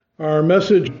Our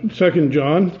message, 2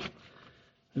 John.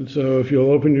 And so if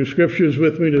you'll open your scriptures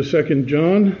with me to 2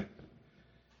 John,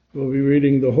 we'll be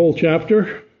reading the whole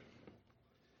chapter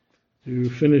to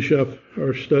finish up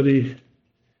our study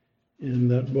in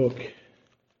that book.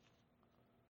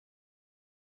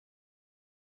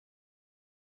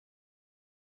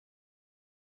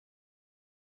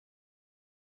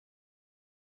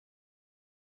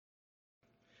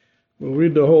 We'll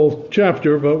read the whole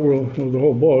chapter, the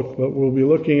whole book, but we'll be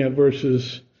looking at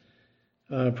verses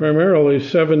primarily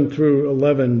 7 through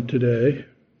 11 today.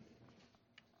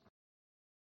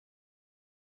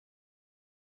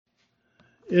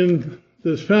 In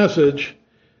this passage,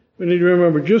 we need to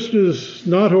remember, just as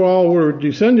not all who were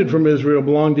descended from Israel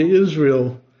belong to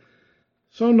Israel,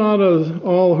 so not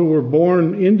all who were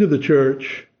born into the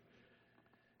church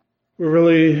were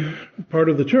really part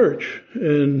of the church,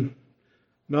 and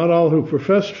not all who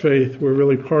professed faith were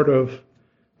really part of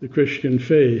the Christian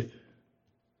faith.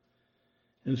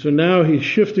 And so now he's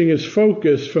shifting his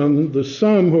focus from the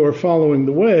some who are following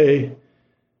the way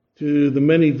to the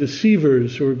many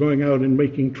deceivers who are going out and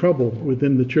making trouble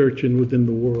within the church and within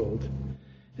the world.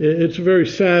 It's a very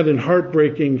sad and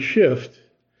heartbreaking shift,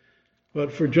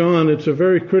 but for John it's a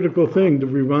very critical thing to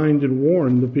remind and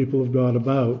warn the people of God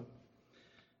about.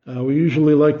 We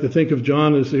usually like to think of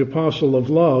John as the apostle of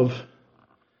love,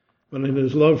 but in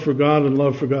his love for God and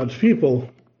love for God's people,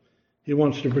 he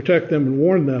wants to protect them and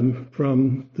warn them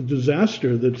from the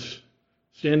disaster that's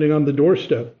standing on the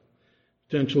doorstep,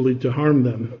 potentially to harm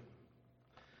them.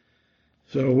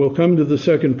 So we'll come to the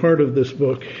second part of this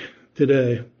book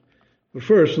today. But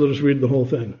first, let us read the whole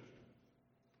thing.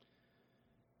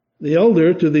 The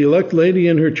elder to the elect lady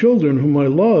and her children, whom I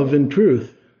love in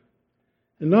truth,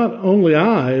 and not only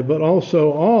I, but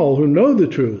also all who know the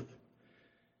truth,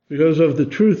 because of the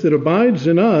truth that abides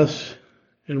in us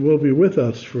and will be with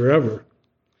us forever.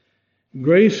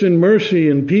 Grace and mercy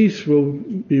and peace will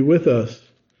be with us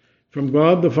from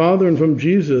God the Father and from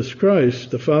Jesus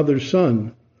Christ, the Father's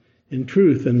Son, in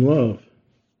truth and love.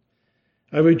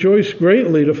 I rejoice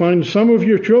greatly to find some of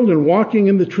your children walking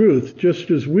in the truth,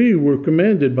 just as we were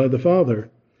commanded by the Father.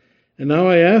 And now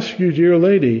I ask you, dear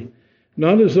lady,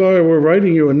 not as though I were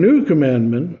writing you a new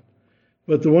commandment,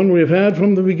 but the one we have had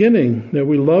from the beginning, that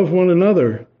we love one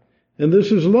another. And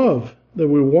this is love, that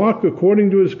we walk according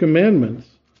to his commandments.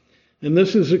 And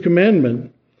this is a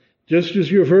commandment, just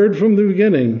as you have heard from the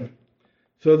beginning,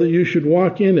 so that you should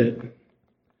walk in it.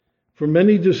 For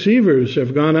many deceivers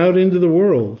have gone out into the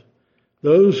world,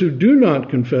 those who do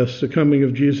not confess the coming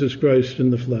of Jesus Christ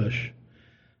in the flesh.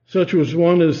 Such was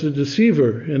one as the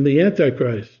deceiver and the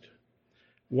Antichrist.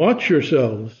 Watch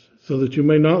yourselves, so that you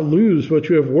may not lose what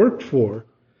you have worked for,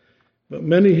 but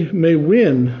many may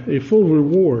win a full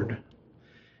reward.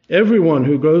 Everyone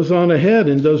who goes on ahead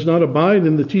and does not abide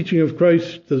in the teaching of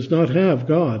Christ does not have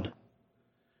God.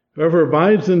 Whoever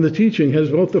abides in the teaching has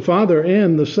both the Father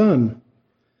and the Son.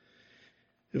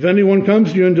 If anyone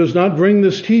comes to you and does not bring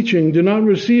this teaching, do not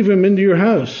receive him into your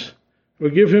house or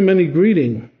give him any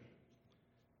greeting.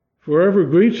 For whoever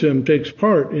greets him takes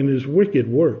part in his wicked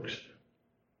works.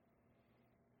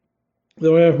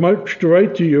 Though I have much to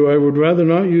write to you, I would rather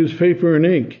not use paper and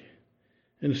ink.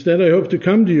 Instead, I hope to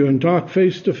come to you and talk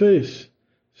face to face,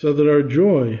 so that our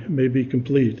joy may be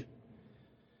complete.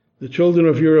 The children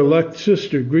of your elect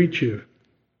sister greet you.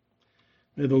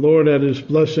 May the Lord add his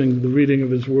blessing to the reading of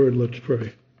his word. Let's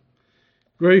pray.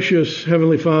 Gracious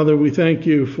Heavenly Father, we thank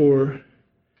you for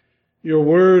your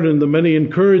word and the many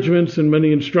encouragements and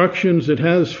many instructions it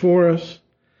has for us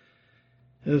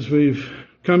as we've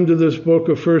come to this book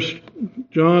of 1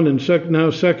 John and now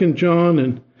 2 John,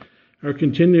 and are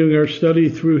continuing our study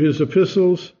through his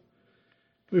epistles.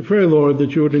 We pray, Lord,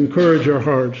 that you would encourage our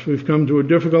hearts. We've come to a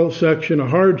difficult section, a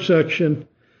hard section,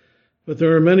 but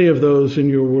there are many of those in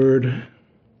your word.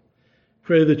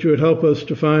 Pray that you would help us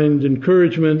to find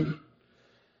encouragement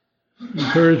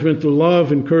to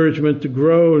love, encouragement to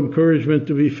grow, encouragement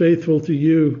to be faithful to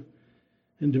you,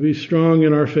 and to be strong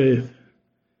in our faith,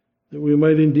 that we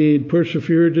might indeed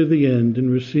persevere to the end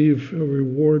and receive a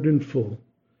reward in full.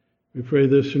 We pray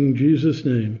this in Jesus'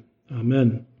 name.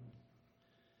 Amen.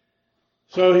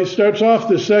 So he starts off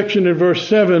this section in verse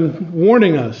 7,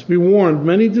 warning us, be warned,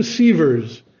 many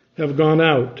deceivers have gone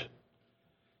out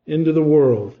into the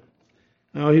world.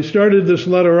 Now he started this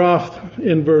letter off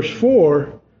in verse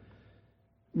 4,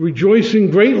 rejoicing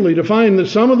greatly to find that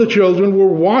some of the children were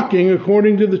walking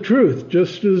according to the truth,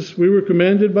 just as we were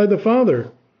commanded by the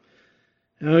Father.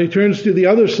 Now he turns to the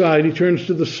other side. He turns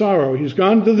to the sorrow. He's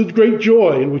gone to the great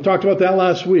joy, and we talked about that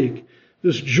last week,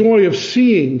 this joy of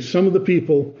seeing some of the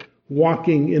people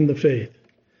walking in the faith.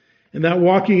 And that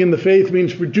walking in the faith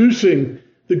means producing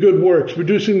the good works,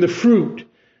 producing the fruit,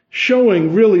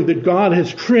 showing really that God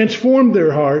has transformed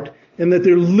their heart and that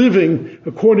they're living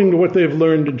according to what they've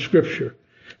learned in Scripture,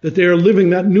 that they are living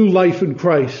that new life in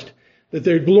Christ, that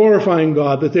they're glorifying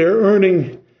God, that they're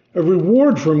earning a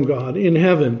reward from God in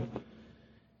heaven.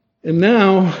 And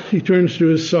now he turns to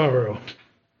his sorrow.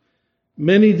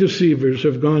 Many deceivers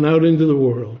have gone out into the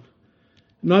world.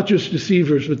 Not just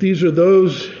deceivers, but these are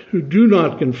those who do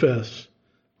not confess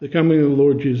the coming of the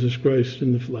Lord Jesus Christ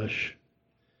in the flesh.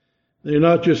 They are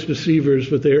not just deceivers,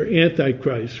 but they are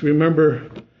antichrists. Remember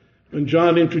when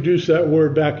John introduced that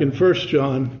word back in 1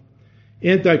 John,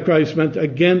 antichrist meant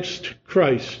against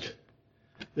Christ.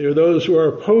 They are those who are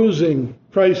opposing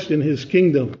Christ in his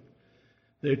kingdom.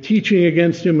 They're teaching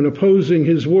against him and opposing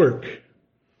his work.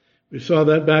 We saw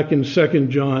that back in 2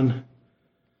 John,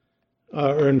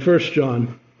 or in 1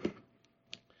 John.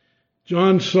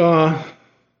 John saw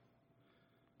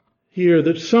here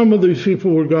that some of these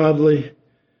people were godly,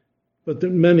 but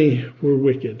that many were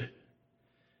wicked.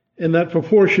 And that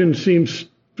proportion seems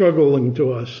struggling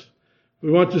to us.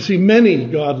 We want to see many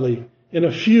godly and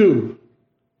a few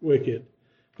wicked.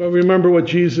 But remember what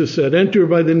Jesus said, enter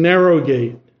by the narrow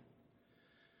gate.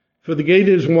 For the gate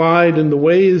is wide and the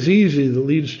way is easy that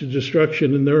leads to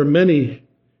destruction, and there are many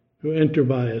who enter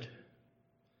by it.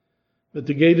 But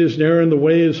the gate is narrow and the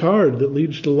way is hard that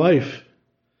leads to life,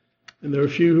 and there are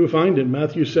few who find it.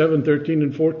 Matthew 7:13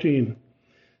 and 14.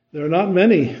 There are not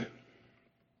many.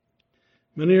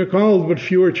 Many are called, but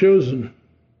few are chosen.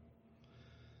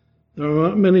 There are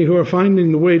not many who are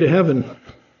finding the way to heaven.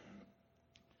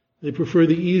 They prefer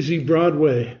the easy, broad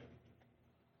way.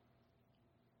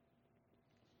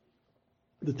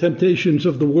 The temptations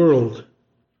of the world,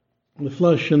 the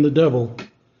flesh and the devil,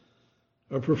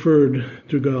 are preferred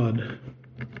to God.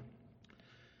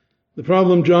 The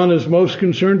problem John is most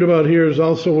concerned about here is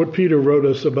also what Peter wrote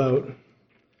us about.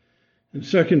 In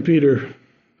 2 Peter,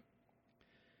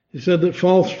 he said that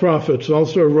false prophets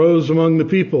also arose among the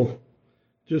people,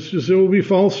 just as there will be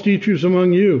false teachers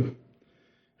among you,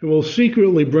 who will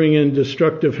secretly bring in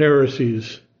destructive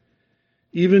heresies,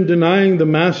 even denying the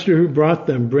master who brought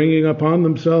them, bringing upon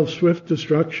themselves swift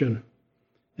destruction.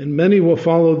 And many will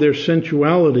follow their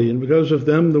sensuality, and because of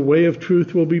them the way of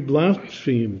truth will be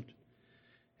blasphemed.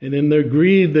 And in their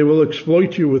greed they will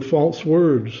exploit you with false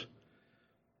words.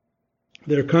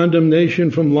 Their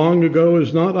condemnation from long ago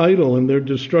is not idle, and their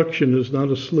destruction is not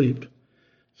asleep.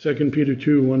 2 Peter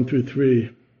 2,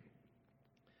 1-3.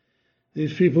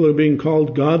 These people are being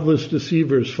called godless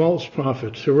deceivers, false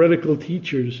prophets, heretical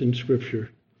teachers in Scripture.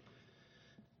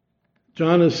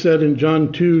 John has said in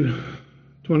John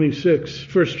 2:26,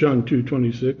 1 John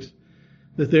 2:26,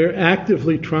 that they're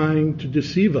actively trying to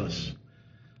deceive us.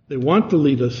 They want to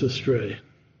lead us astray.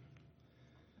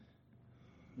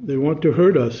 They want to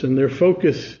hurt us, and their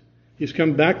focus, he's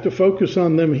come back to focus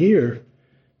on them here,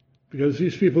 because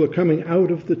these people are coming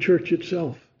out of the church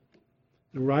itself.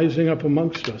 They're rising up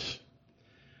amongst us.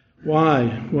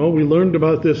 Why? Well, we learned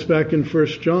about this back in 1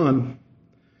 John.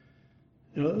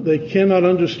 They cannot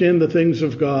understand the things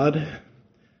of God.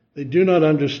 They do not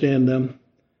understand them.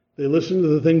 They listen to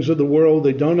the things of the world.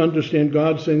 They don't understand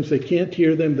God's things. They can't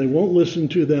hear them. They won't listen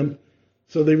to them.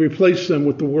 So they replace them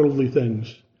with the worldly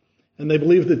things. And they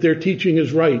believe that their teaching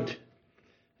is right.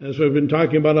 As we've been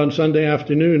talking about on Sunday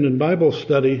afternoon in Bible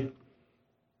study,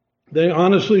 they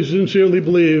honestly, sincerely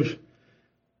believe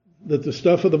that the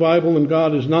stuff of the Bible and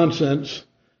God is nonsense,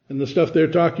 and the stuff they're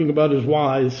talking about is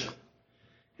wise,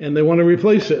 and they want to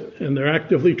replace it, and they're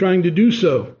actively trying to do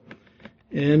so.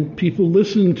 And people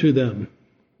listen to them.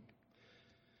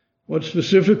 What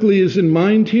specifically is in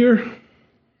mind here?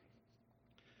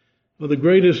 Well, the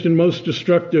greatest and most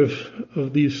destructive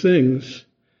of these things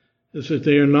is that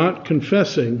they are not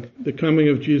confessing the coming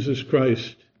of Jesus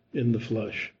Christ in the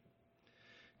flesh.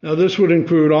 Now, this would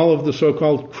include all of the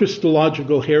so-called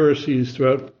Christological heresies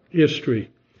throughout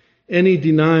history. Any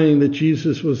denying that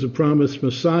Jesus was the promised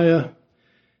Messiah,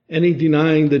 any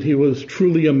denying that he was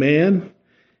truly a man,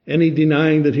 any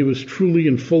denying that he was truly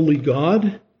and fully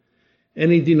God,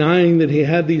 any denying that he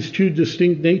had these two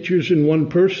distinct natures in one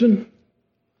person.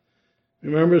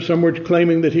 Remember, some were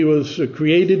claiming that he was a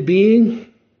created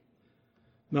being,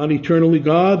 not eternally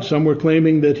God. Some were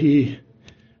claiming that he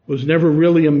was never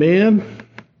really a man.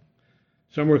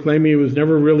 Some were claiming he was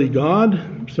never really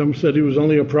God. Some said he was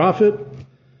only a prophet.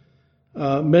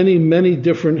 Many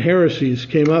different heresies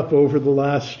came up over the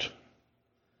last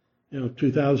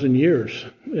 2,000 years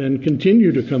and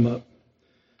continue to come up.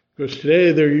 Because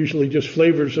today they're usually just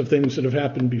flavors of things that have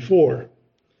happened before.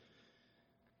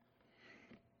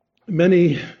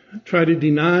 Many try to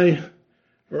deny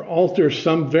or alter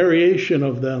some variation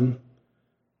of them,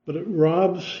 but it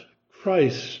robs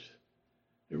Christ.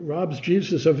 It robs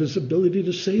Jesus of his ability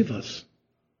to save us.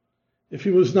 If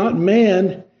he was not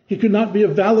man, he could not be a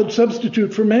valid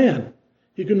substitute for man.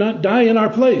 He could not die in our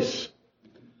place.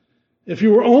 If he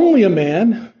were only a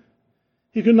man,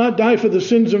 he could not die for the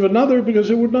sins of another because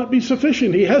it would not be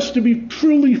sufficient. He has to be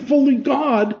truly, fully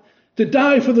God to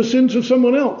die for the sins of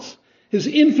someone else. His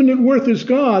infinite worth as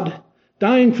God,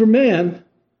 dying for man,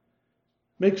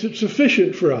 makes it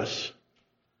sufficient for us.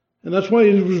 And that's why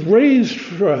he was raised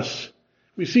for us.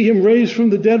 We see him raised from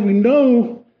the dead. We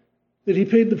know that he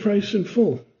paid the price in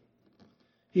full.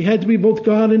 He had to be both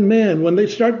God and man. When they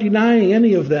start denying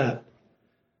any of that,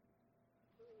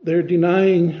 they're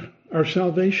denying our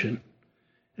salvation.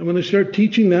 And when they start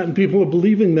teaching that and people are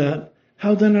believing that,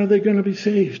 how then are they going to be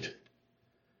saved?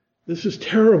 This is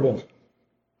terrible.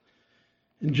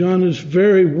 And John is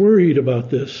very worried about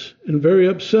this and very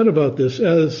upset about this,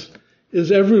 as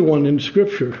is everyone in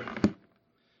Scripture.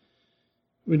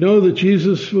 We know that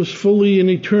Jesus was fully and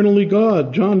eternally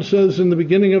God. John says in the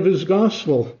beginning of his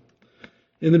gospel,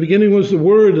 in the beginning was the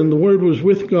Word, and the Word was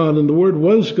with God, and the Word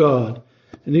was God.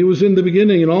 And he was in the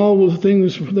beginning, and all the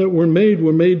things that were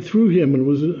made through him,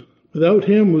 and without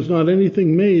him was not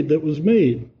anything made that was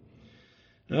made.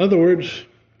 In other words,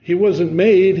 he wasn't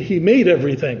made, he made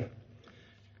everything.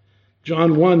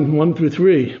 John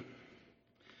 1:1-3.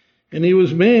 And he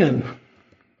was man.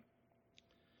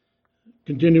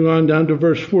 Continuing on down to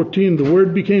verse 14, the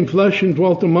Word became flesh and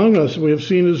dwelt among us. We have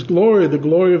seen his glory, the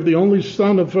glory of the only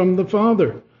Son from the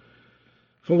Father,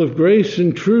 full of grace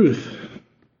and truth.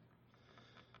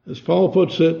 As Paul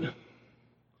puts it,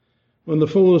 when the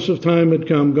fullness of time had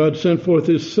come, God sent forth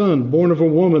his Son, born of a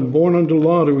woman, born under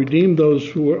law, to redeem those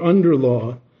who were under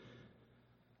law,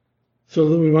 so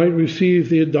that we might receive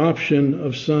the adoption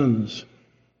of sons.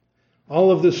 All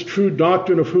of this true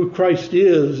doctrine of who Christ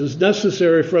is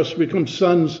necessary for us to become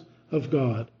sons of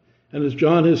God. And as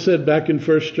John has said back in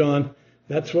 1 John,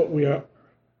 that's what we are,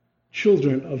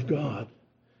 children of God.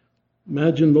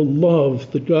 Imagine the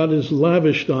love that God has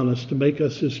lavished on us to make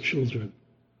us his children.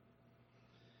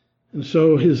 And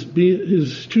so his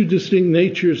two distinct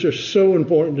natures are so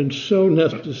important and so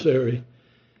necessary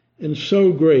and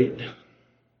so great.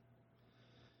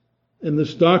 And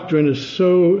this doctrine is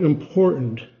so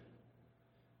important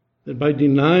that by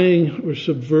denying or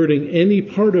subverting any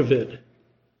part of it,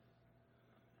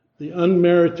 the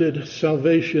unmerited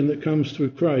salvation that comes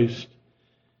through Christ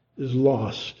is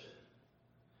lost.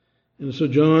 And so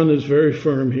John is very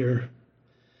firm here.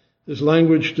 His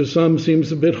language to some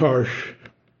seems a bit harsh,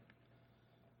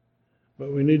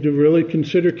 but we need to really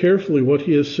consider carefully what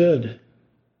he has said.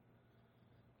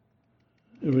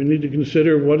 And we need to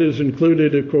consider what is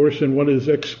included, of course, and what is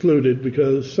excluded,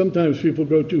 because sometimes people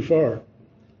go too far,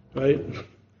 right?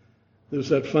 There's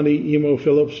that funny Emo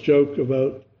Phillips joke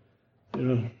about,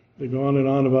 they go on and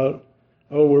on about,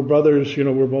 oh, we're brothers,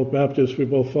 we're both Baptists, we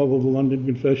both follow the London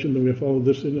Confession, then we follow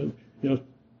this, and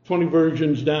 20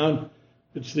 versions down,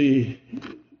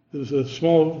 there's a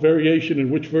small variation in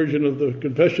which version of the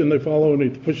confession they follow, and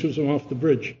it pushes them off the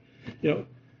bridge.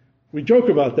 We joke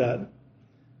about that.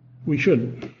 We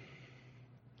shouldn't.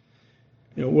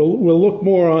 We'll look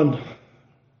more on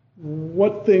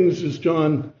what things is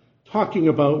John talking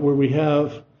about where we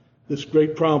have this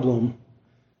great problem,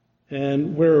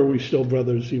 and where are we still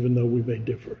brothers even though we may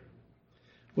differ.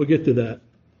 We'll get to that.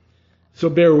 So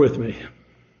bear with me.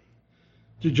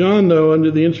 To John, though, under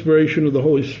the inspiration of the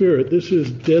Holy Spirit, this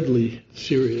is deadly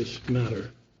serious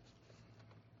matter.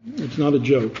 It's not a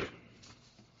joke.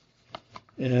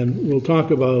 And we'll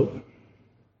talk about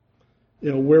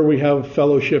where we have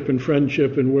fellowship and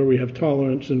friendship and where we have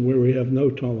tolerance and where we have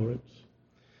no tolerance.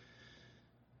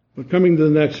 But coming to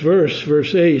the next verse,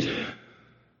 verse 8,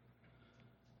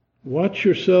 watch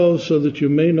yourselves so that you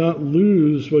may not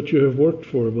lose what you have worked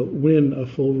for, but win a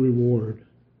full reward.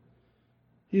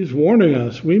 He's warning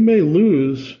us we may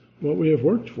lose what we have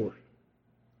worked for. Of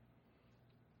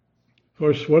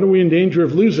course, what are we in danger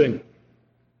of losing?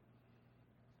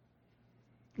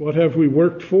 What have we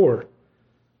worked for?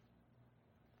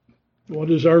 What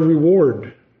is our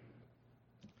reward?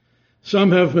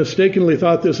 Some have mistakenly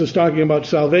thought this is talking about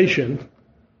salvation.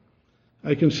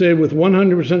 I can say with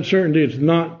 100% certainty it's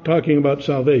not talking about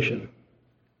salvation.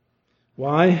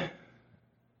 Why?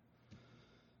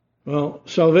 Well,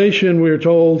 salvation, we are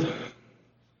told,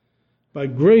 by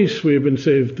grace we have been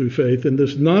saved through faith, and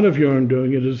this not of your own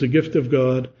doing, it is a gift of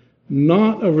God,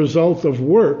 not a result of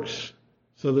works,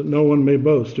 so that no one may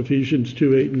boast. Ephesians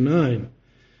 2:8 and 9.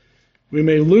 We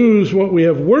may lose what we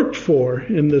have worked for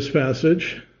in this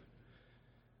passage,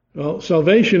 Well,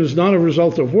 salvation is not a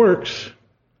result of works.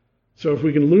 So if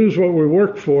we can lose what we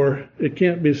worked for, it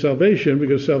can't be salvation,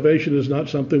 because salvation is not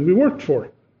something we worked for,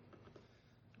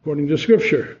 according to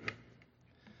Scripture.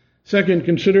 Second,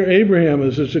 consider Abraham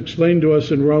as it's explained to us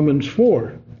in Romans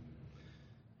 4.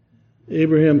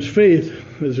 Abraham's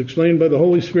faith is explained by the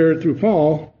Holy Spirit through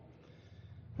Paul.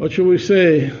 What shall we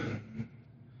say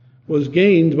was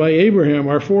gained by Abraham,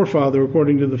 our forefather,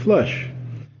 according to the flesh?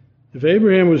 If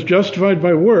Abraham was justified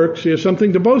by works, he has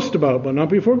something to boast about, but not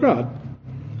before God.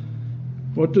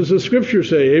 What does the Scripture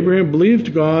say? Abraham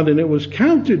believed God, and it was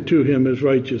counted to him as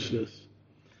righteousness.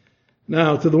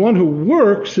 Now, to the one who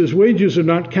works, his wages are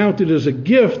not counted as a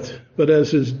gift, but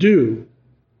as his due.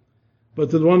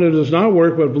 But to the one who does not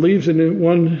work, but believes in the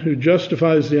one who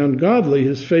justifies the ungodly,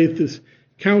 his faith is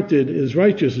counted as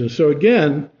righteousness. So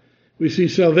again, we see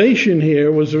salvation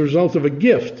here was a result of a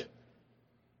gift,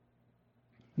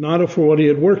 not for what he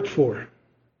had worked for.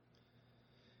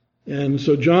 And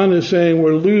so John is saying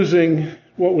we're losing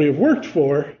what we have worked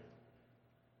for.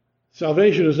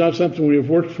 Salvation is not something we have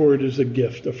worked for. It is a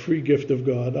gift, a free gift of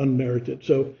God, unmerited.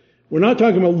 So we're not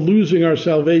talking about losing our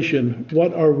salvation.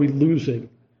 What are we losing?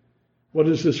 What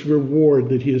is this reward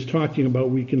that he is talking about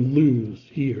we can lose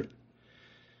here?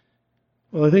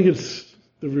 Well, I think it's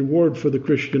the reward for the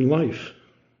Christian life.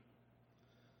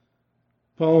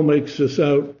 Paul makes this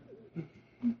out.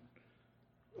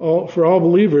 For all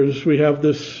believers, we have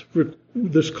this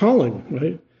calling,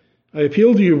 right? I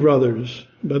appeal to you, brothers,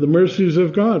 by the mercies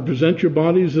of God, present your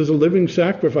bodies as a living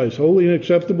sacrifice, holy and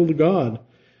acceptable to God,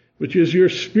 which is your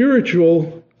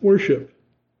spiritual worship.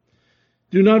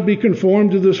 Do not be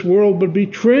conformed to this world, but be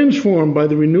transformed by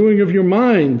the renewing of your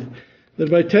mind, that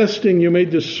by testing you may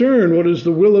discern what is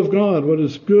the will of God, what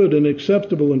is good and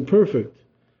acceptable and perfect.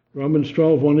 Romans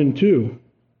 12:1 and 2.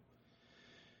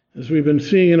 As we've been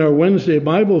seeing in our Wednesday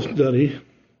Bible study,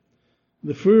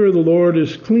 the fear of the Lord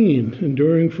is clean,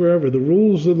 enduring forever. The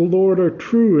rules of the Lord are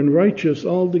true and righteous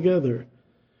altogether.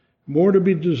 More to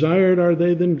be desired are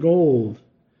they than gold,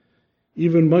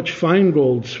 even much fine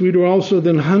gold, sweeter also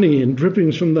than honey and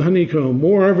drippings from the honeycomb.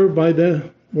 Moreover,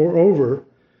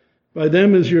 by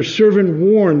them is your servant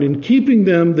warned. In keeping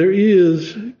them there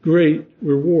is great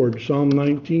reward. Psalm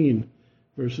 19,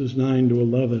 verses 9 to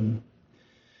 11.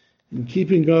 In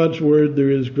keeping God's word,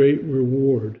 there is great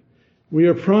reward. We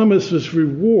are promised this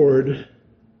reward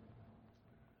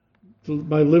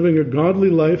by living a godly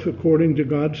life according to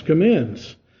God's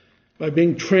commands, by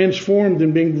being transformed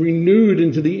and being renewed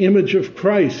into the image of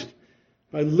Christ,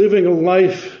 by living a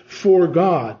life for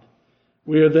God.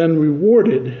 We are then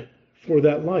rewarded for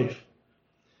that life.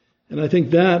 And I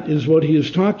think that is what he is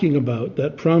talking about.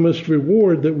 That promised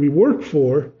reward that we work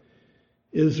for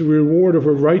is the reward of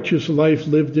a righteous life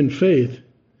lived in faith,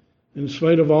 in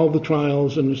spite of all the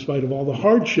trials and in spite of all the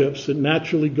hardships that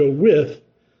naturally go with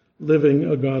living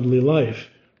a godly life.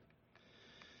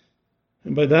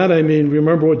 And by that I mean,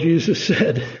 remember what Jesus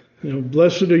said.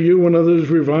 Blessed are you when others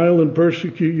revile and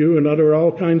persecute you and utter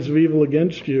all kinds of evil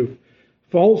against you,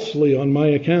 falsely on my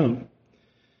account.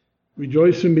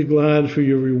 Rejoice and be glad, for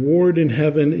your reward in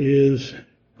heaven is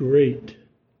great.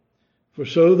 For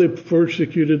so they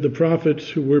persecuted the prophets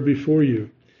who were before you.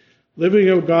 Living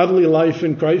a godly life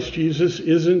in Christ Jesus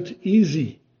isn't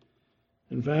easy.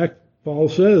 In fact, Paul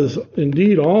says,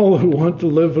 indeed, all who want to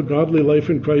live a godly life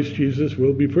in Christ Jesus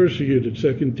will be persecuted,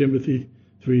 2 Timothy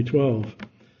 3:12.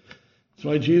 That's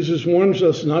why Jesus warns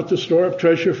us not to store up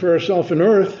treasure for ourselves in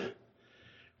earth,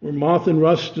 where moth and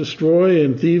rust destroy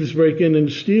and thieves break in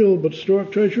and steal, but store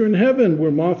up treasure in heaven,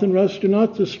 where moth and rust do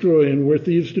not destroy and where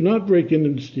thieves do not break in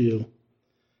and steal.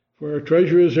 For our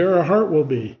treasure is there, our heart will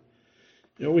be.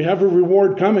 We have a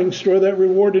reward coming. Store that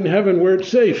reward in heaven where it's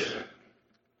safe.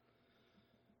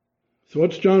 So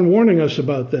what's John warning us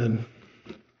about then?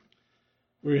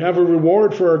 We have a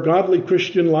reward for our godly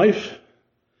Christian life.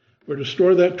 We're to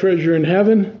store that treasure in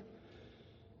heaven.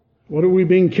 What are we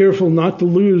being careful not to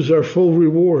lose our full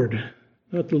reward?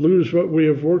 Not to lose what we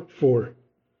have worked for?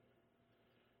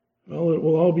 Well, it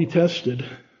will all be tested.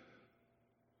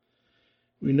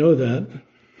 We know that.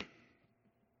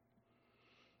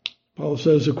 Paul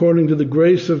says, according to the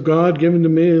grace of God given to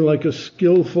me, like a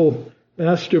skillful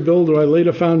master builder, I laid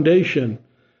a foundation.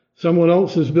 Someone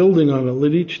else is building on it.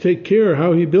 Let each take care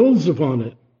how he builds upon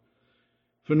it.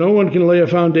 For no one can lay a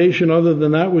foundation other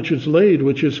than that which is laid,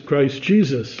 which is Christ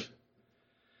Jesus.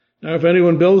 Now, if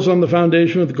anyone builds on the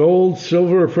foundation with gold,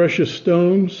 silver, or precious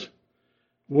stones,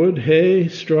 wood, hay,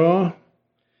 straw,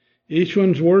 each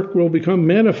one's work will become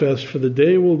manifest, for the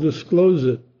day will disclose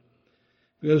it,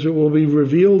 because it will be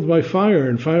revealed by fire,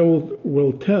 and fire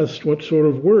will test what sort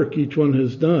of work each one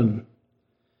has done.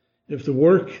 If the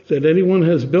work that anyone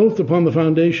has built upon the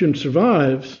foundation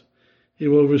survives, he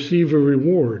will receive a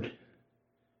reward.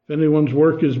 If anyone's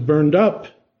work is burned up,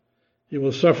 he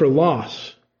will suffer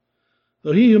loss,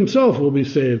 though he himself will be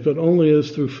saved, but only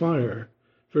as through fire.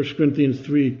 1 Corinthians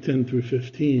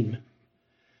 3:10-15.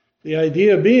 The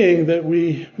idea being that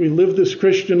we live this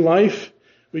Christian life,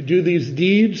 we do these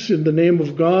deeds in the name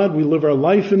of God, we live our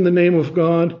life in the name of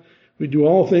God, we do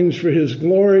all things for his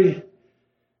glory.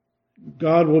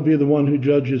 God will be the one who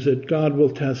judges it. God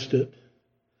will test it.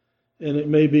 And it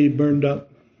may be burned up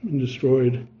and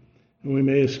destroyed. And we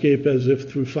may escape as if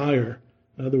through fire.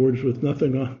 In other words, with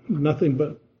nothing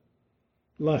but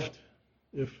left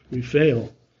if we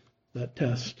fail that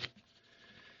test.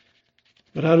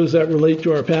 But how does that relate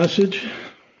to our passage?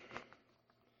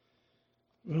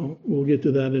 Well, we'll get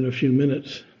to that in a few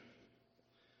minutes.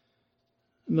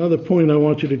 Another point I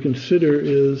want you to consider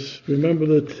is, remember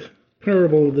the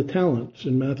parable of the talents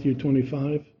in Matthew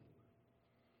 25.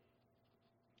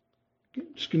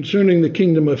 It's concerning the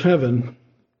kingdom of heaven.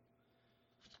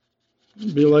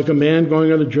 It'd be like a man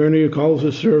going on a journey who calls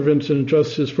his servants and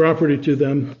entrusts his property to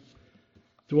them.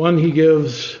 To one he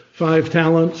gives 5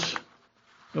 talents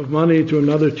of money, to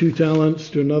another 2 talents,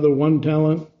 to another 1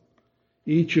 talent,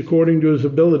 each according to his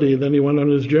ability. Then he went on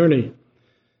his journey.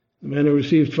 The man who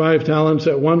received 5 talents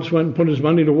at once went and put his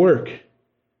money to work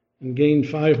and gained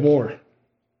 5 more.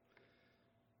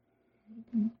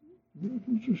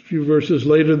 A few verses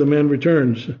later, the man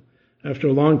returns. After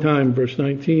a long time, verse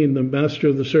 19, the master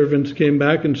of the servants came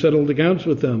back and settled accounts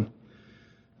with them.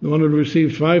 The one who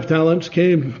received 5 talents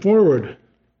came forward,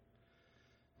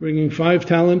 bringing 5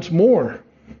 talents more.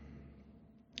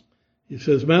 He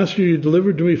says, Master, you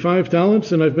delivered to me 5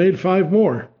 talents, and I've made 5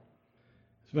 more.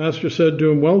 His master said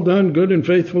to him, Well done, good and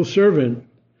faithful servant.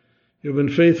 You've been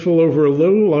faithful over a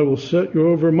little, I will set you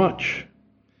over much.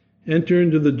 Enter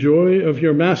into the joy of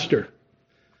your master.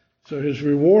 So his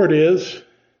reward is,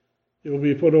 he will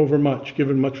be put over much,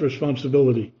 given much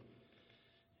responsibility.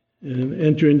 And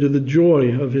enter into the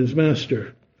joy of his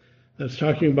master. That's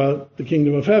talking about the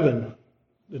kingdom of heaven,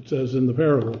 it says in the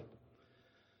parable.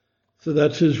 So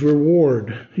that's his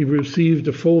reward. He received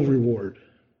a full reward.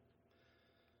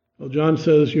 Well, John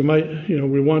says we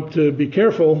want to be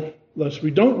careful lest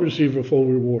we don't receive a full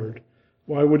reward.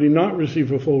 Why would he not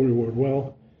receive a full reward?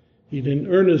 Well, he didn't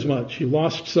earn as much. He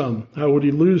lost some. How would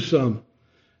he lose some?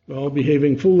 Well,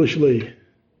 behaving foolishly,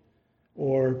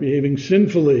 or behaving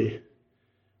sinfully,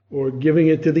 or giving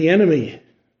it to the enemy,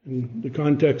 in the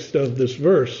context of this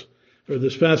verse, or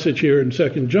this passage here in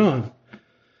 2 John.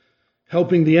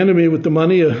 Helping the enemy with the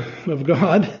money of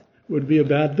God would be a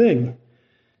bad thing,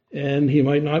 and he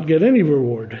might not get any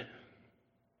reward.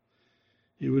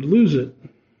 He would lose it.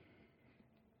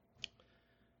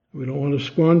 We don't want to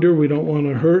squander. We don't want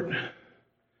to hurt.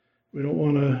 We don't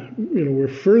want to, we're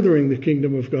furthering the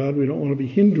kingdom of God. We don't want to be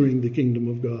hindering the kingdom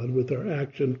of God with our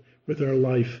action, with our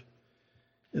life.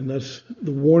 And that's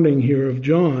the warning here of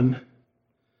John.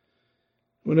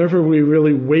 Whenever we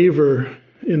really waver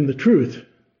in the truth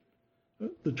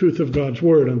of God's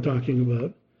word I'm talking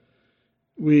about,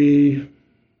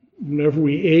 whenever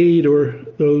we aid or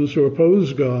those who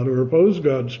oppose God or oppose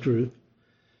God's truth,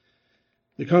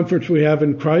 the comforts we have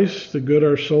in Christ, the good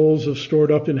our souls have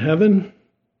stored up in heaven,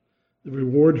 the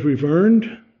rewards we've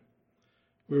earned,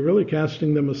 we're really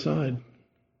casting them aside.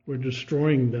 We're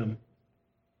destroying them.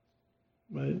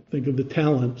 Right? Think of the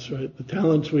talents, right? The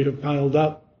talents we have piled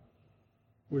up,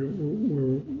 we're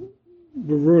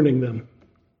ruining them.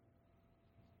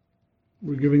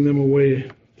 We're giving them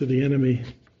away to the enemy.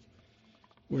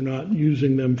 We're not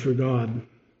using them for God.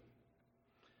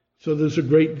 So there's a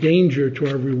great danger to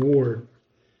our reward.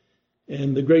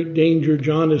 And the great danger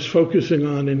John is focusing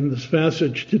on in this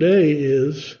passage today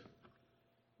is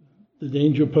the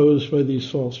danger posed by these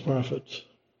false prophets,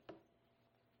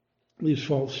 these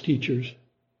false teachers.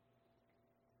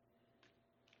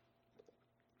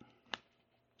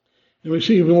 And we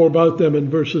see more about them in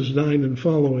verses 9 and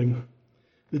following,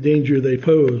 the danger they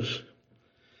pose.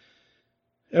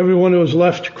 Everyone who has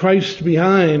left Christ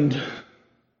behind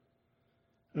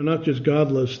are not just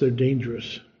godless, they're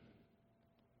dangerous.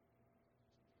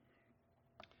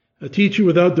 A teacher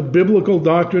without the biblical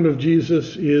doctrine of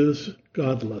Jesus is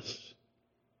godless.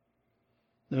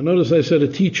 Now notice I said a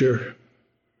teacher.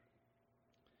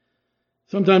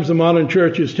 Sometimes the modern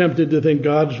church is tempted to think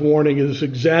God's warning is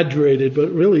exaggerated,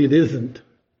 but really it isn't.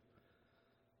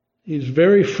 He's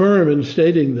very firm in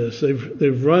stating this.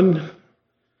 They've run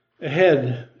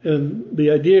ahead, and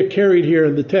the idea carried here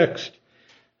in the text,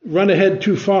 run ahead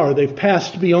too far. They've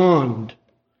passed beyond.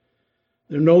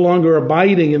 They're no longer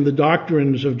abiding in the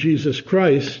doctrines of Jesus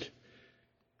Christ.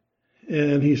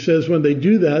 And he says when they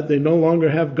do that, they no longer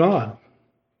have God.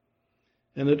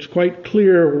 And it's quite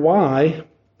clear why,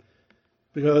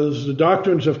 because the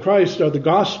doctrines of Christ are the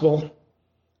gospel,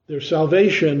 their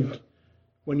salvation.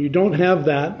 When you don't have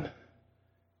that,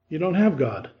 you don't have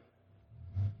God.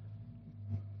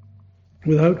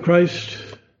 Without Christ,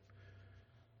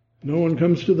 no one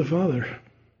comes to the Father.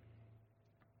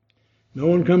 No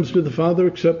one comes to the Father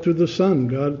except through the Son.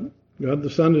 God the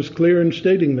Son is clear in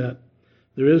stating that.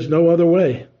 There is no other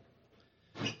way.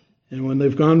 And when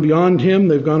they've gone beyond him,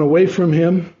 they've gone away from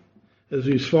him, as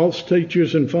these false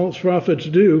teachers and false prophets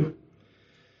do,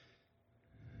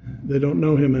 they don't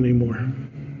know him anymore.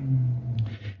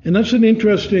 And that's an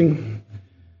interesting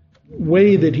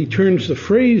way that he turns the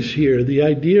phrase here, the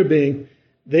idea being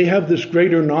they have this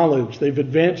greater knowledge. They've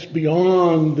advanced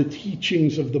beyond the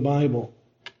teachings of the Bible,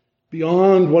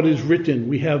 beyond what is written.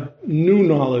 We have new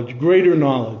knowledge, greater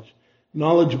knowledge,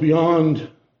 knowledge beyond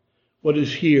what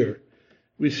is here.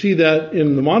 We see that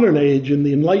in the modern age, in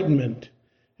the Enlightenment.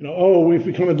 We've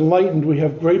become enlightened, we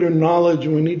have greater knowledge,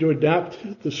 and we need to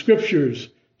adapt the Scriptures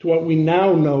to what we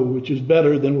now know, which is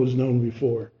better than was known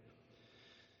before.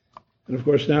 And of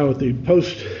course now with the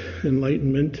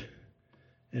post-Enlightenment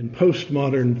and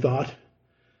postmodern thought,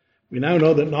 we now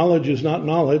know that knowledge is not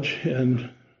knowledge, and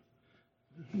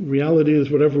reality is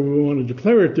whatever we want to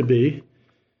declare it to be,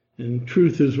 and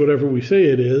truth is whatever we say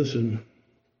it is, and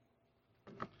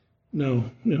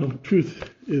no, truth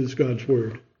is God's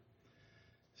word.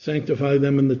 Sanctify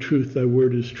them in the truth. Thy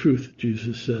word is truth,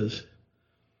 Jesus says.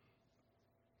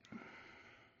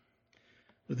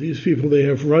 But these people, they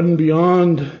have run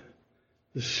beyond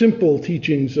the simple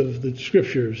teachings of the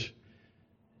Scriptures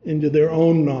into their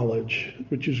own knowledge,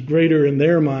 which is greater in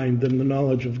their mind than the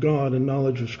knowledge of God and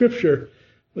knowledge of Scripture.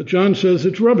 But John says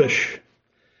it's rubbish.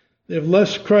 They have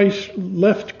left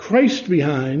Christ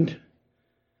behind,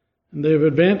 and they've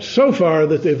advanced so far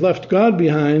that they've left God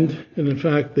behind, and in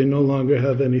fact, they no longer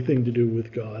have anything to do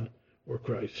with God or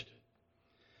Christ.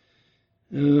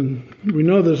 And we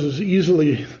know this is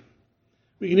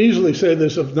we can easily say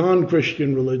this of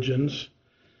non-Christian religions,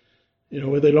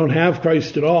 where they don't have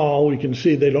Christ at all. We can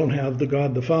see they don't have the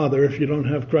God the Father. If you don't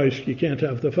have Christ, you can't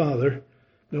have the Father.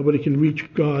 Nobody can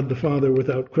reach God the Father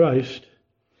without Christ.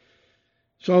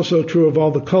 It's also true of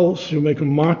all the cults who make a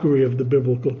mockery of the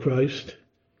biblical Christ.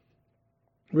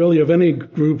 Really of any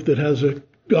group that has a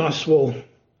gospel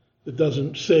that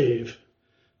doesn't save,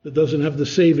 that doesn't have the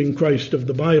saving Christ of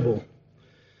the Bible.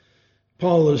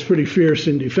 Paul is pretty fierce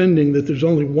in defending that there's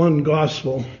only one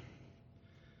gospel.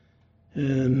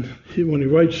 And when he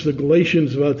writes the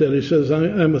Galatians about that, he says,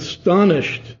 I'm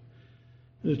astonished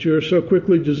that you are so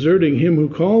quickly deserting him who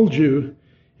called you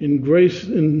in grace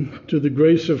into the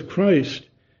grace of Christ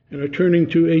and are turning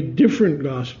to a different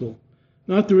gospel.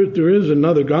 Not that there is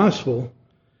another gospel,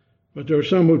 but there are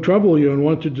some who trouble you and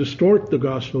want to distort the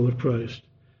gospel of Christ.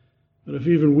 But if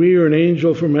even we or an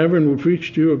angel from heaven will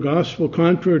preach to you a gospel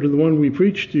contrary to the one we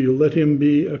preach to you, let him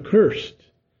be accursed.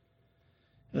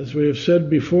 As we have said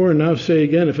before and now say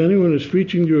again, if anyone is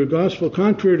preaching to you a gospel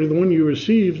contrary to the one you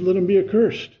received, let him be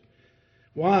accursed.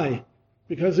 Why?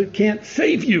 Because it can't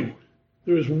save you.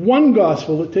 There is one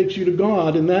gospel that takes you to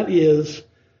God, and that is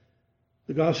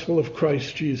the gospel of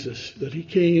Christ Jesus, that he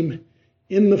came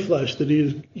in the flesh, that he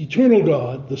is eternal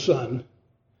God, the Son,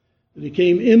 that he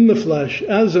came in the flesh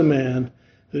as a man,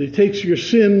 that he takes your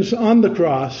sins on the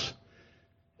cross,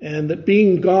 and that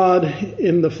being God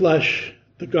in the flesh,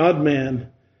 the God-man,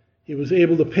 he was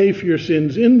able to pay for your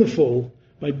sins in the full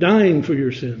by dying for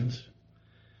your sins.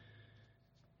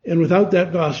 And without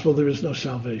that gospel, there is no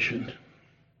salvation.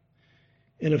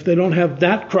 And if they don't have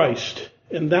that Christ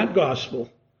and that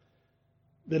gospel,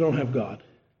 they don't have God.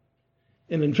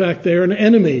 And in fact, they're an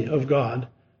enemy of God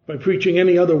by preaching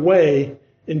any other way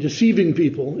and deceiving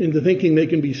people into thinking they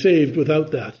can be saved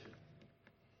without that.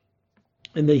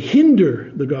 And they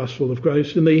hinder the gospel of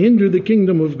Christ, and they hinder the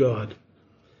kingdom of God.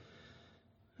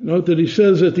 Note that he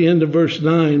says at the end of verse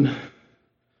 9,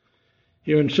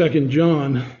 here in 2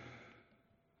 John,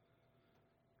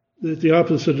 that the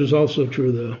opposite is also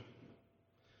true, though.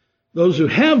 Those who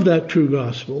have that true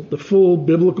gospel, the full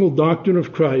biblical doctrine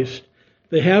of Christ,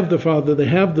 they have the Father, they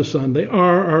have the Son, they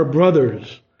are our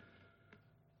brothers,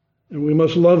 and we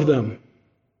must love them.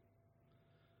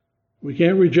 We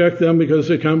can't reject them because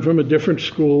they come from a different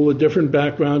school, a different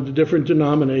background, a different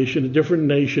denomination, a different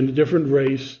nation, a different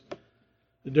race,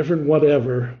 a different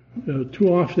whatever.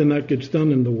 Too often that gets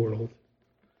done in the world.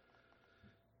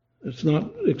 It's not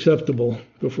acceptable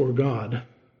before God.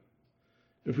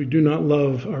 If we do not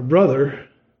love our brother,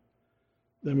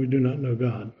 then we do not know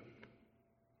God.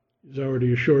 He's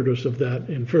already assured us of that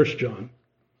in 1 John.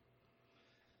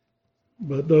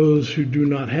 But those who do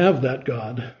not have that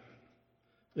God,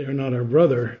 they are not our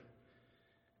brother,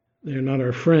 they are not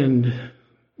our friend,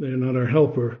 they are not our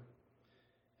helper.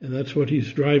 And that's what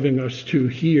he's driving us to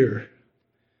here.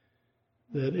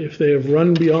 That if they have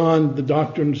run beyond the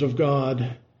doctrines of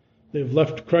God, they've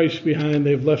left Christ behind,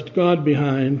 they've left God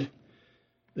behind,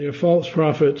 they are false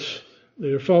prophets, they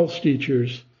are false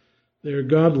teachers, they are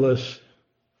godless.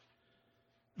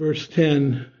 Verse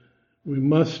 10, we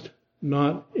must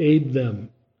not aid them.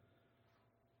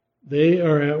 They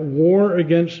are at war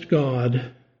against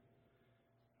God.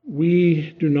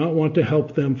 We do not want to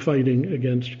help them fighting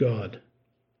against God.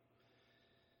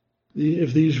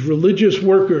 If these religious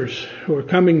workers who are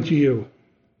coming to you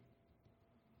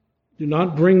do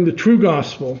not bring the true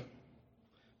gospel,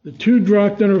 the true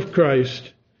doctrine of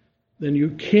Christ, then you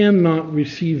cannot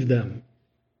receive them.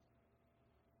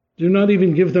 Do not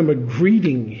even give them a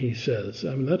greeting, he says.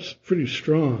 I mean, that's pretty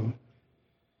strong.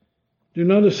 Do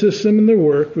not assist them in their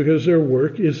work, because their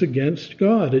work is against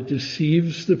God. It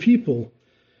deceives the people.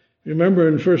 Remember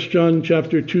in 1 John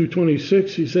chapter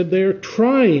 2:26, he said they are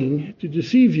trying to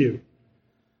deceive you.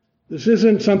 This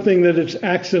isn't something that it's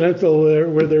accidental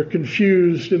where they're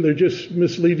confused and they're just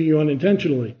misleading you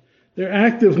unintentionally. They're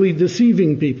actively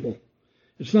deceiving people.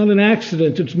 It's not an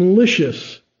accident, it's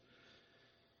malicious.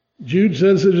 Jude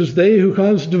says it is they who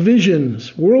cause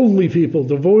divisions, worldly people,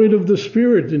 devoid of the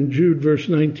Spirit in Jude verse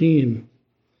 19.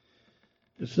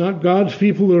 It's not God's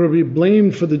people who are to be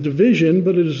blamed for the division,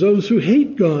 but it is those who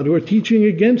hate God, who are teaching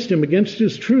against Him, against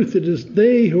His truth. It is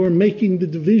they who are making the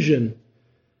division.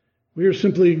 We are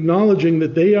simply acknowledging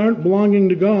that they aren't belonging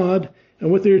to God, and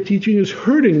what they are teaching is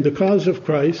hurting the cause of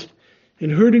Christ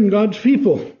and hurting God's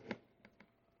people.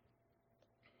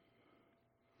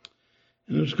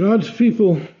 And it's God's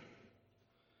people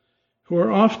who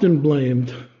are often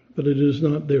blamed, but it is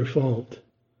not their fault.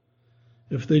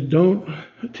 If they don't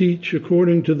teach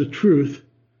according to the truth,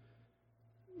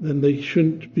 then they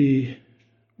shouldn't be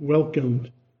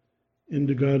welcomed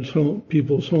into God's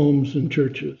people's homes and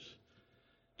churches.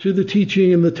 To the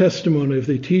teaching and the testimony, if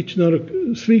they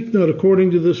speak not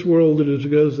according to this world, it is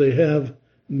because they have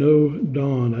no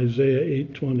dawn, Isaiah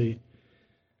 8:20.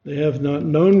 They have not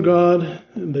known God,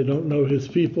 and they don't know His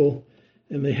people,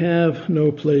 and they have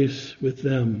no place with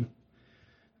them.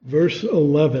 Verse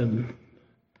 11,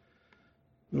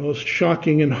 the most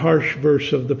shocking and harsh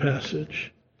verse of the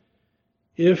passage.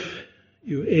 If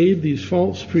you aid these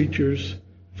false preachers,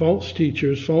 false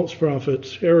teachers, false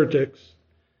prophets, heretics,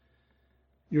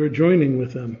 you're joining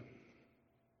with them.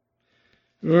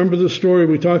 Remember the story,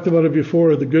 we talked about it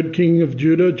before, the good king of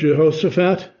Judah,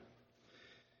 Jehoshaphat?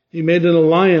 He made an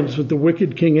alliance with the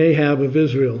wicked king Ahab of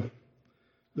Israel,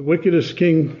 the wickedest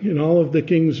king in all of the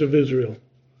kings of Israel,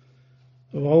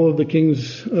 of all of the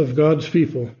kings of God's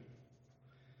people.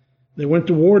 They went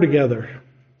to war together.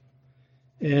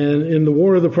 And in the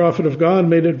war, the prophet of God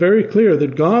made it very clear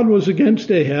that God was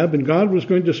against Ahab and God was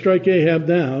going to strike Ahab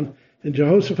down, and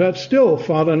Jehoshaphat still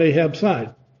fought on Ahab's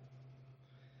side,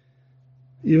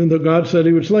 even though God said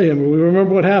He would slay him. We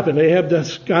remember what happened. Ahab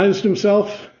disguised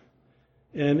himself,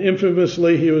 and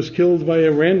infamously he was killed by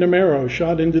a random arrow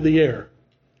shot into the air.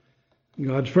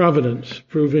 God's providence,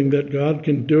 proving that God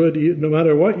can do it no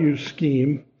matter what you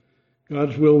scheme,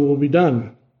 God's will be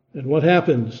done. And what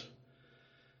happens?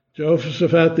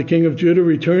 Jehoshaphat, the king of Judah,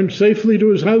 returned safely to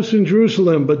his house in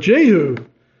Jerusalem, but Jehu,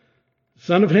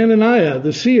 son of Hananiah,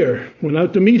 the seer, went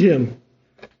out to meet him.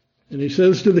 And he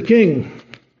says to the king,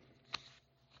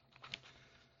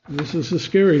 and this is the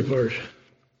scary part,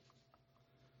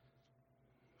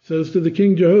 says to the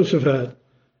king Jehoshaphat,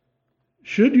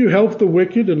 should you help the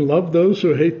wicked and love those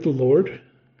who hate the Lord?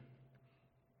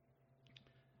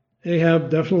 Ahab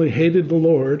definitely hated the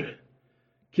Lord,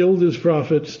 killed his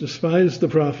prophets, despised the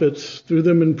prophets, threw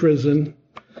them in prison,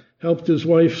 helped his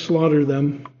wife slaughter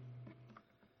them.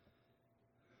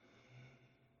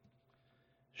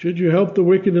 Should you help the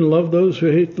wicked and love those who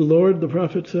hate the Lord? The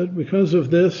prophet said, because of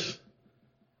this,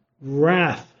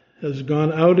 wrath has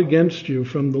gone out against you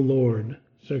from the Lord.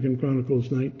 2 Chronicles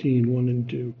 19:1 and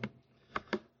 2.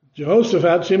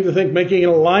 Jehoshaphat seemed to think making an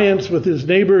alliance with his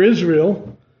neighbor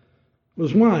Israel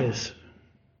was wise.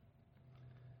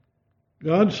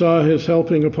 God saw his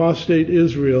helping apostate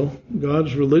Israel,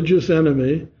 God's religious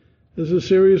enemy, as a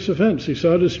serious offense. He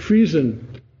saw it as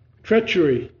treason,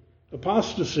 treachery,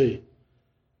 apostasy.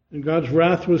 And God's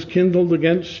wrath was kindled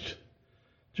against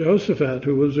Jehoshaphat,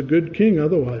 who was a good king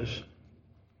otherwise.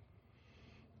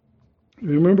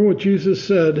 Remember what Jesus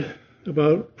said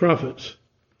about prophets.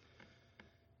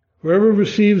 Whoever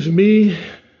receives you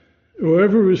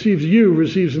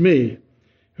receives me.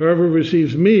 Whoever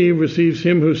receives me receives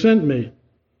him who sent me.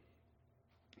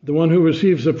 The one who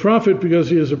receives a prophet because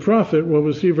he is a prophet will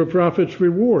receive a prophet's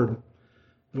reward.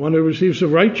 The one who receives a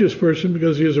righteous person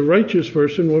because he is a righteous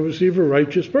person will receive a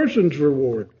righteous person's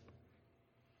reward.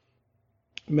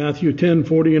 Matthew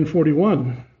 10:40 and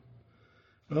 41.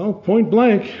 Well, point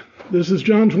blank, this is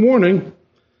John's warning.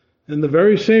 In the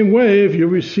very same way, if you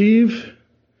receive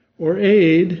or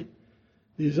aid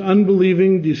these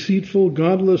unbelieving, deceitful,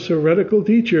 godless, heretical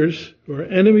teachers who are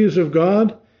enemies of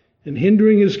God and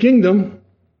hindering his kingdom,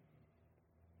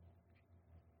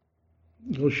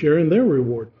 you'll share in their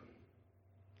reward.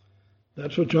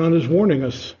 That's what John is warning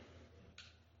us.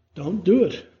 Don't do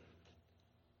it.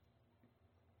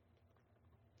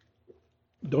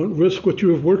 Don't risk what you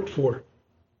have worked for.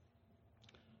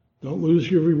 Don't lose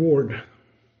your reward.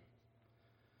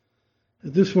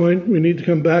 At this point, we need to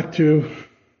come back to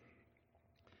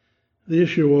the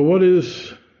issue of what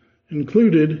is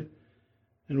included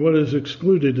and what is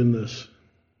excluded in this.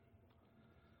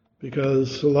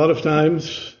 Because a lot of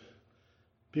times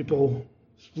people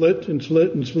split and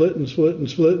split and split and split and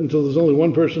split until there's only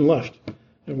one person left.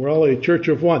 And we're all a church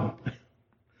of one.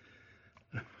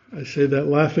 I say that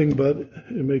laughing, but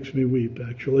it makes me weep,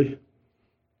 actually.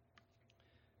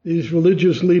 These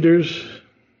religious leaders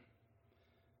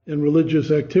and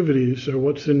religious activities are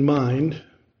what's in mind.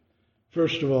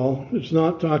 First of all, it's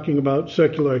not talking about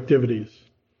secular activities.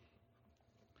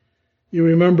 You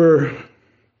remember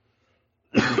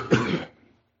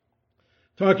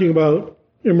talking about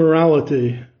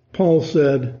immorality. Paul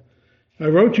said, I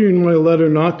wrote you in my letter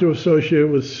not to associate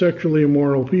with sexually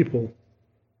immoral people.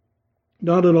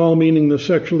 Not at all meaning the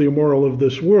sexually immoral of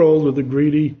this world, or the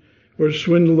greedy, or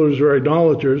swindlers, or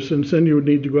idolaters, since then you would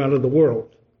need to go out of the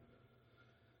world.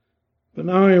 But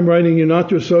now I am writing you not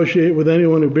to associate with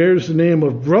anyone who bears the name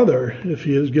of brother if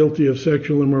he is guilty of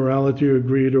sexual immorality, or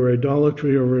greed, or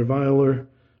idolatry, or reviler,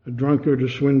 a drunkard, or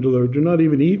swindler. Do not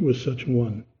even eat with such a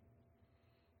one.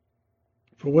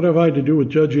 For what have I to do with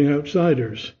judging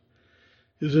outsiders?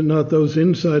 Is it not those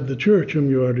inside the church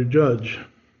whom you are to judge?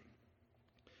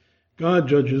 God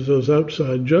judges those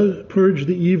outside. Purge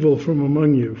the evil from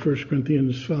among you. 1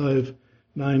 Corinthians 5,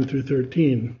 9 through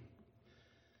 13.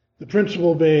 The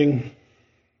principle being,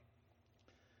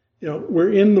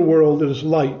 we're in the world as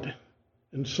light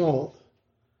and salt.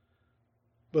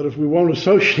 But if we won't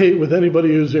associate with anybody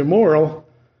who's immoral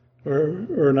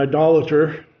or an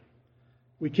idolater,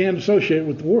 we can't associate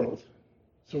with the world.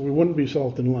 So we wouldn't be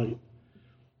salt and light.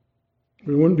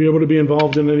 We wouldn't be able to be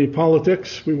involved in any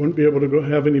politics. We wouldn't be able to go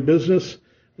have any business.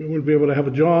 We wouldn't be able to have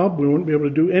a job. We wouldn't be able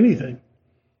to do anything.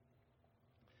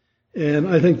 And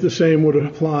I think the same would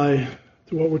apply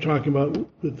to what we're talking about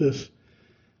with this.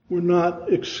 We're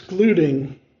not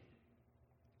excluding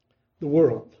the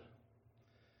world.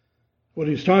 What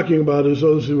he's talking about is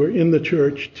those who are in the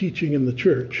church, teaching in the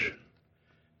church,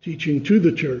 teaching to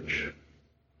the church.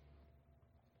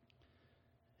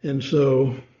 And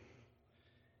so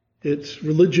it's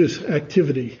religious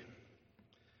activity,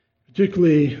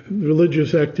 particularly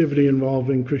religious activity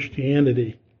involving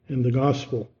Christianity and the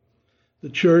gospel. The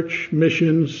church,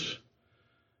 missions,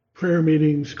 prayer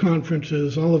meetings,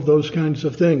 conferences, all of those kinds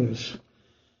of things.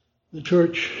 The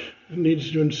church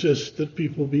needs to insist that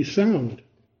people be sound.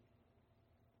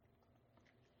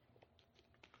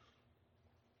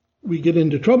 We get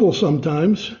into trouble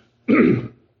sometimes,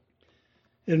 and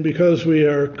because we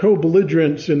are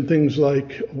co-belligerents in things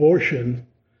like abortion,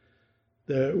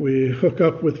 that we hook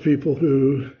up with people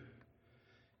who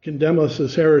condemn us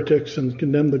as heretics and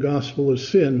condemn the gospel as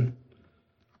sin,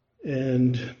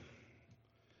 and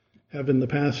have in the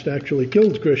past actually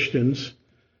killed Christians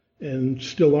and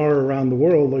still are around the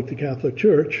world like the Catholic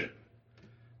Church,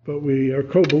 but we are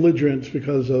co-belligerents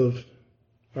because of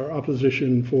our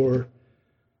opposition for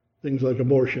things like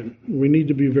abortion. We need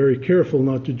to be very careful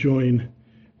not to join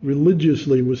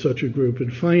religiously with such a group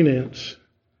and finance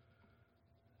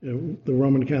the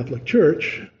Roman Catholic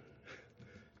Church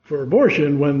for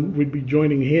abortion when we'd be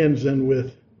joining hands then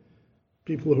with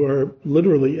people who are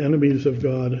literally enemies of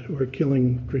God, who are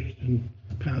killing Christian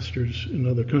pastors in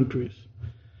other countries.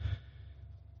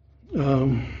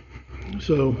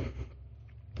 So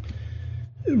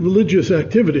religious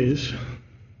activities,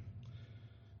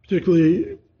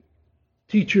 particularly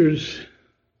teachers,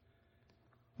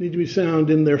 need to be sound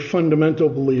in their fundamental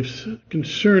beliefs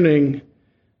concerning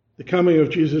the coming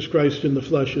of Jesus Christ in the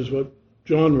flesh, is what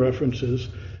John references,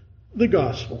 the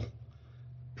gospel,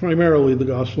 primarily the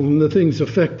gospel, and the things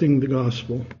affecting the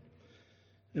gospel.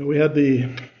 And we had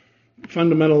the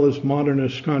fundamentalist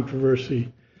modernist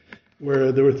controversy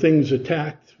where there were things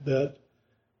attacked that,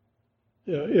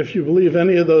 if you believe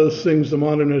any of those things the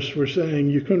modernists were saying,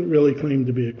 you couldn't really claim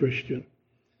to be a Christian.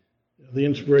 the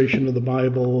inspiration of the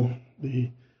Bible, the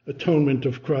atonement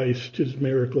of Christ, his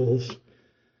miracles,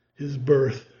 his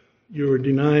birth. You are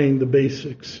denying the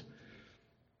basics.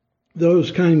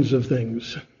 Those kinds of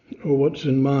things are what's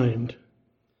in mind.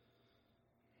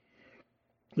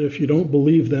 If you don't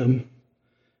believe them,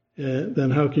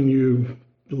 then how can you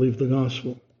believe the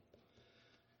gospel?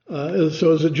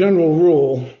 So as a general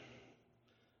rule,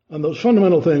 on those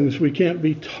fundamental things, we can't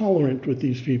be tolerant with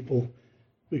these people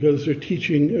because they're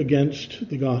teaching against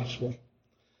the gospel.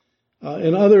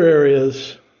 In other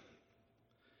areas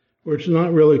where it's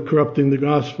not really corrupting the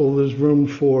gospel, there's room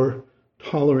for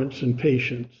tolerance and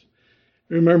patience.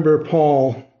 Remember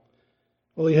Paul,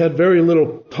 well, he had very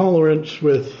little tolerance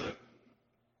with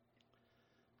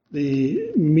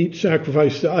the meat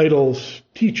sacrifice to idols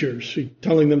teachers,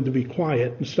 telling them to be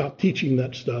quiet and stop teaching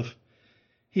that stuff.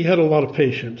 He had a lot of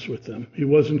patience with them. He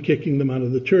wasn't kicking them out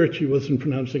of the church. He wasn't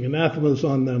pronouncing anathemas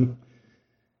on them.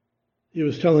 He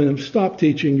was telling them, stop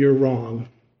teaching, you're wrong.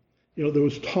 There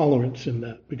was tolerance in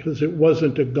that because it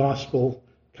wasn't a gospel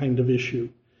kind of issue.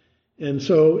 And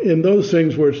so in those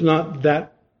things where it's not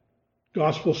that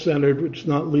gospel-centered, it's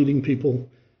not leading people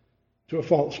to a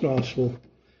false gospel,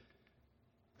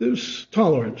 there's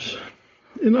tolerance.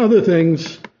 In other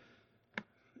things,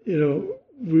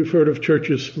 we've heard of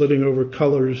churches splitting over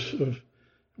colors of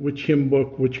which hymn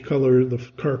book, which color the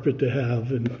carpet to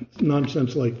have, and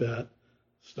nonsense like that.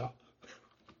 Stop.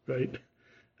 Right?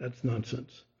 That's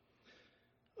nonsense.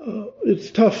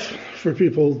 It's tough for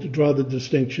people to draw the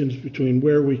distinctions between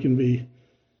where we can be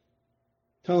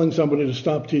telling somebody to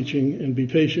stop teaching and be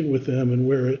patient with them and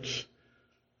where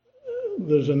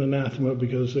there's an anathema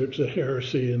because there's a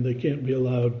heresy and they can't be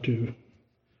allowed to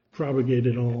propagate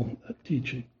it all, that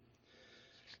teaching.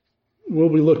 We'll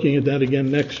be looking at that again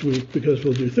next week because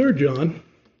we'll do 3 John,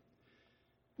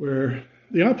 where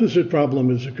the opposite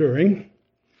problem is occurring,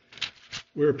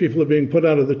 where people are being put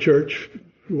out of the church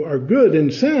who are good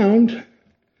and sound,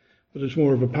 but it's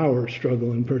more of a power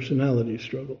struggle and personality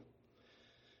struggle.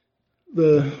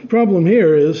 The problem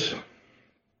here is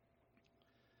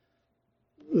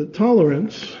the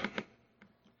tolerance,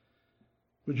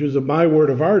 which is a byword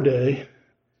of our day,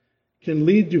 can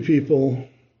lead to people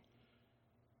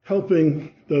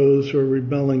helping those who are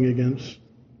rebelling against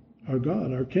our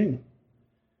God, our King,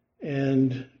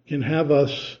 and can have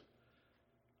us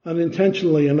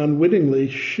unintentionally and unwittingly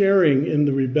sharing in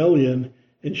the rebellion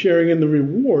and sharing in the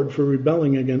reward for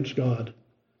rebelling against God.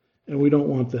 And we don't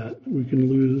want that. We can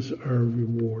lose our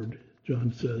reward,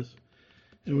 John says.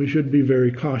 And we should be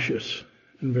very cautious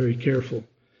and very careful.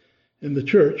 And the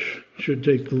church should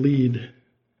take the lead,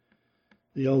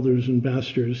 the elders and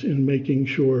pastors, in making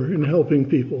sure and helping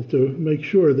people to make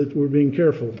sure that we're being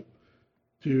careful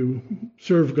to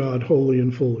serve God wholly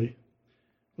and fully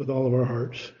with all of our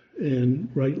hearts and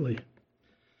rightly.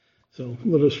 So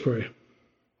let us pray.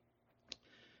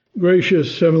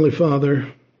 Gracious Heavenly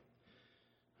Father,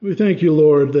 we thank you,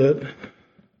 Lord, that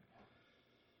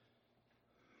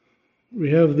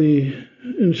we have the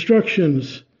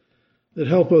instructions that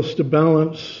help us to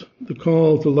balance the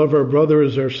call to love our brother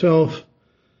as ourselves,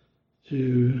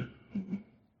 to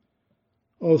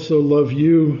also love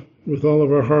you with all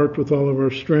of our heart, with all of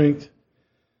our strength,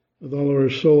 with all of our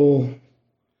soul,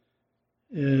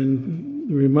 and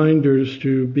the reminders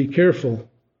to be careful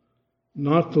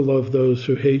not to love those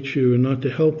who hate you and not to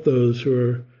help those who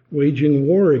are waging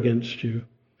war against you,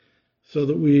 so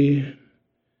that we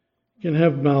can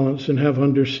have balance and have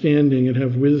understanding and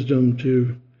have wisdom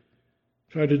to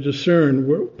try to discern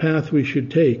what path we should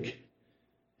take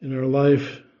in our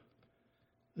life,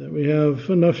 that we have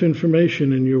enough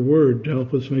information in your word to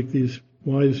help us make these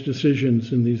wise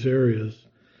decisions in these areas.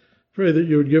 Pray that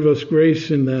you would give us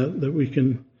grace in that we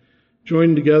can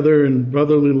join together in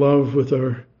brotherly love with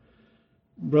our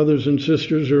brothers and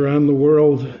sisters around the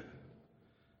world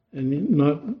and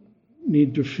not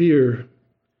need to fear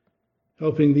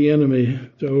helping the enemy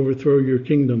to overthrow your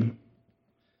kingdom.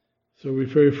 So we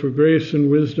pray for grace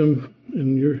and wisdom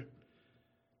and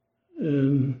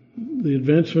the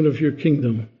advancement of your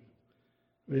kingdom.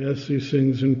 We ask these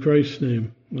things in Christ's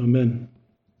name. Amen.